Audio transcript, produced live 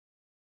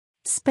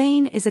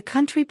Spain is a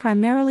country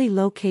primarily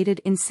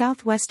located in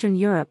southwestern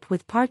Europe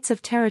with parts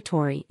of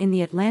territory in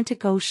the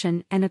Atlantic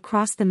Ocean and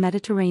across the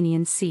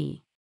Mediterranean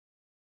Sea.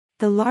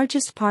 The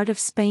largest part of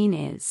Spain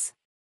is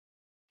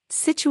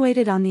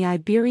situated on the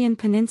Iberian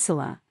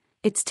Peninsula.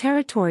 Its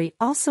territory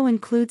also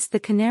includes the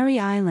Canary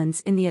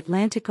Islands in the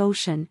Atlantic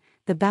Ocean,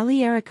 the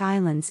Balearic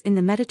Islands in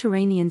the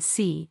Mediterranean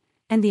Sea,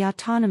 and the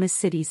autonomous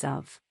cities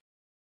of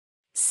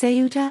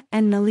Ceuta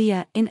and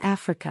Melilla in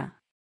Africa.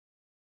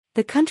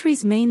 The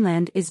country's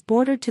mainland is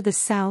bordered to the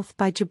south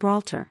by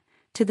Gibraltar,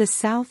 to the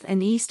south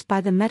and east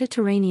by the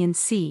Mediterranean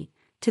Sea,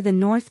 to the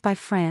north by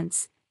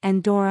France,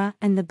 Andorra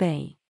and the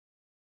Bay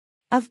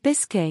of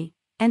Biscay,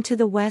 and to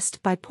the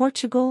west by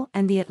Portugal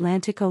and the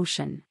Atlantic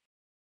Ocean.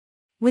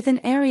 With an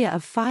area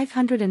of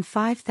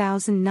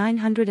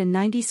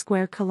 505,990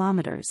 square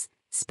kilometers,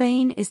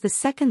 Spain is the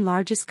second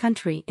largest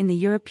country in the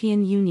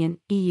European Union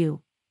 (EU),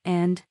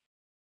 and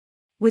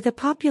with a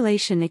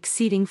population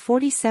exceeding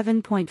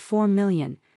 47.4 million,